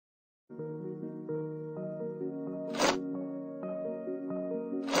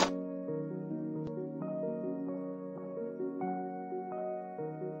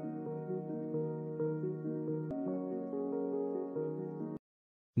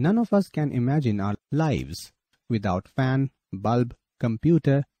None of us can imagine our lives without fan, bulb,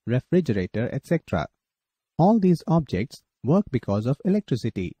 computer, refrigerator, etc. All these objects work because of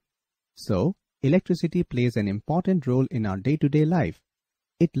electricity. So, electricity plays an important role in our day-to-day life.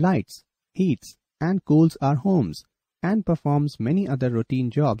 It lights, heats, and cools our homes and performs many other routine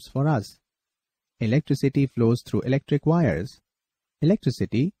jobs for us. Electricity flows through electric wires.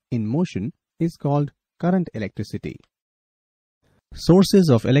 Electricity in motion is called current electricity. Sources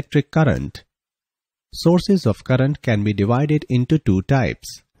of electric current. Sources of current can be divided into two types: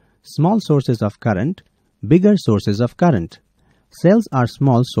 small sources of current, bigger sources of current. Cells are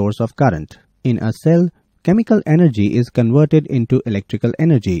small source of current. In a cell, chemical energy is converted into electrical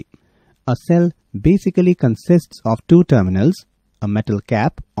energy. A cell basically consists of two terminals, a metal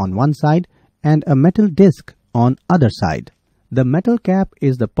cap on one side and a metal disc on other side. The metal cap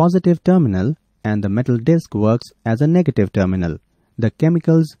is the positive terminal and the metal disc works as a negative terminal. The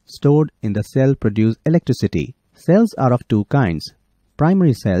chemicals stored in the cell produce electricity. Cells are of two kinds: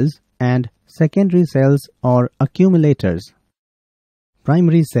 primary cells and secondary cells or accumulators.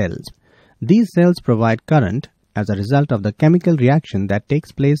 Primary cells. These cells provide current as a result of the chemical reaction that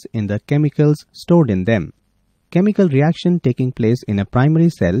takes place in the chemicals stored in them. Chemical reaction taking place in a primary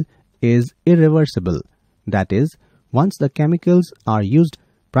cell is irreversible. That is, once the chemicals are used,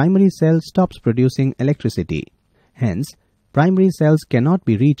 primary cell stops producing electricity. Hence, primary cells cannot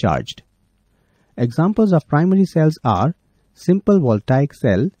be recharged. Examples of primary cells are simple voltaic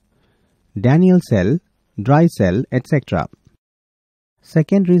cell, Daniell cell, dry cell, etc.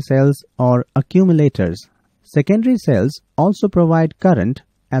 Secondary cells or accumulators. Secondary cells also provide current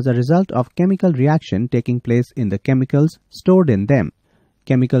as a result of chemical reaction taking place in the chemicals stored in them.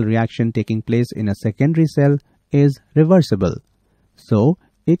 Chemical reaction taking place in a secondary cell is reversible, so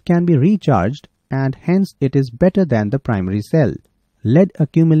it can be recharged and hence it is better than the primary cell. Lead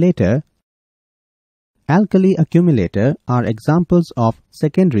accumulator, alkali accumulator are examples of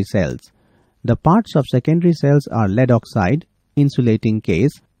secondary cells. The parts of secondary cells are lead oxide, insulating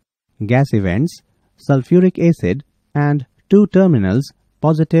case, gas events, sulfuric acid, and two terminals,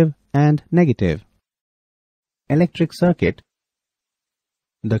 positive and negative. Electric circuit.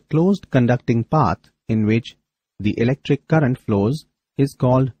 The closed conducting path in which the electric current flows is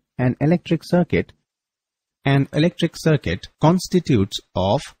called an electric circuit. An electric circuit constitutes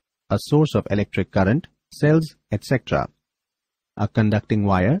of a source of electric current, cells, etc., a conducting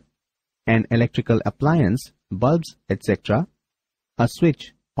wire, an electrical appliance, bulbs, etc., a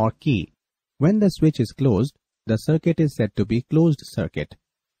switch or key. When the switch is closed, the circuit is said to be closed circuit.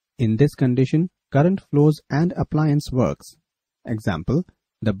 In this condition, current flows and appliance works. Example,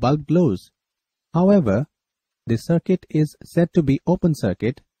 the bulb glows. However, the circuit is said to be open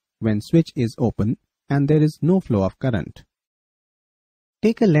circuit when switch is open and there is no flow of current.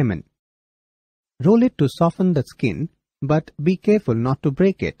 Take a lemon. Roll it to soften the skin, but be careful not to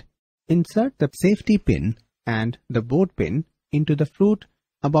break it. Insert the safety pin and the board pin into the fruit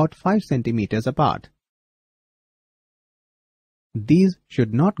about 5 cm apart. These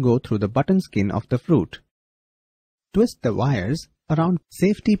should not go through the button skin of the fruit. Twist the wires around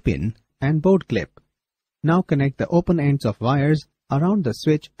safety pin and board clip. Now connect the open ends of wires around the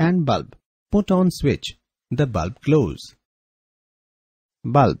switch and bulb. Put on switch. The bulb glows.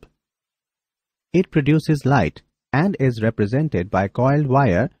 Bulb. It produces light and is represented by coiled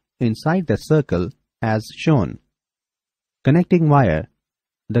wire inside the circle as shown. Connecting wire.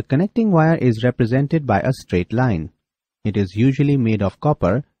 The connecting wire is represented by a straight line. It is usually made of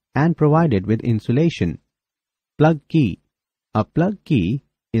copper and provided with insulation. Plug key. A plug key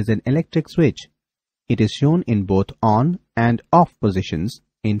is an electric switch. It is shown in both on and off positions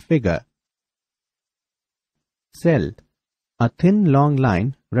in figure. Cell. A thin long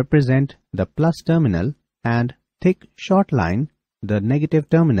line represent the plus terminal and thick short line the negative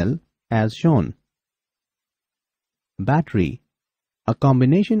terminal as shown. Battery. A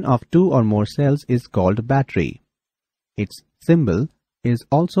combination of two or more cells is called battery. Its symbol is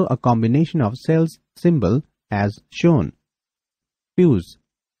also a combination of cells symbol as shown. Fuse.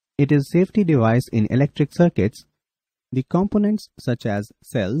 It is safety device in electric circuits. The components such as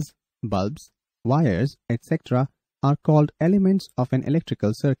cells, bulbs, wires, etc. are called elements of an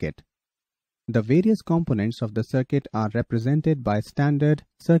electrical circuit. The various components of the circuit are represented by standard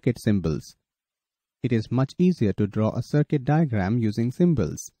circuit symbols. It is much easier to draw a circuit diagram using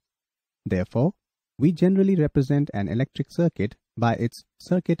symbols. Therefore, we generally represent an electric circuit by its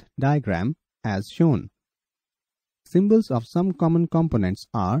circuit diagram as shown. Symbols of some common components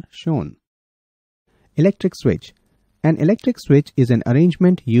are shown. Electric switch. An electric switch is an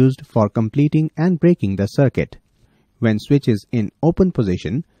arrangement used for completing and breaking the circuit. When switch is in open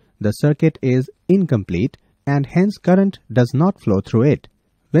position, the circuit is incomplete and hence current does not flow through it.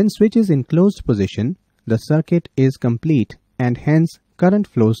 When switch is in closed position, the circuit is complete and hence current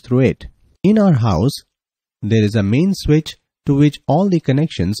flows through it. In our house, there is a main switch to which all the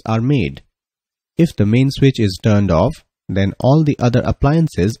connections are made. If the main switch is turned off, then all the other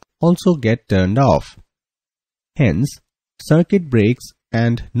appliances also get turned off. Hence, circuit breaks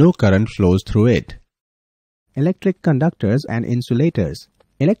and no current flows through it. Electric conductors and insulators.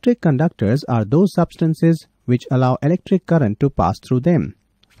 Electric conductors are those substances which allow electric current to pass through them.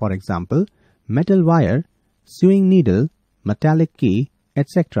 For example, metal wire, sewing needle, metallic key,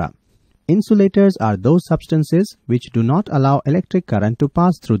 etc. Insulators are those substances which do not allow electric current to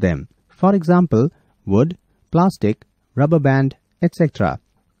pass through them. For example, wood, plastic, rubber band, etc.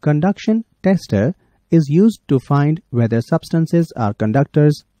 Conduction tester is used to find whether substances are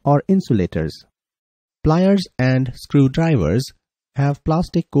conductors or insulators. Pliers and screwdrivers have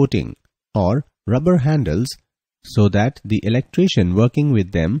plastic coating or rubber handles so that the electrician working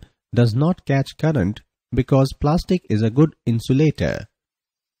with them does not catch current because plastic is a good insulator.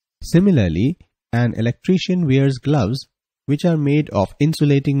 Similarly, an electrician wears gloves which are made of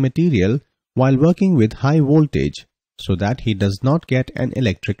insulating material while working with high voltage so that he does not get an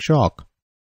electric shock.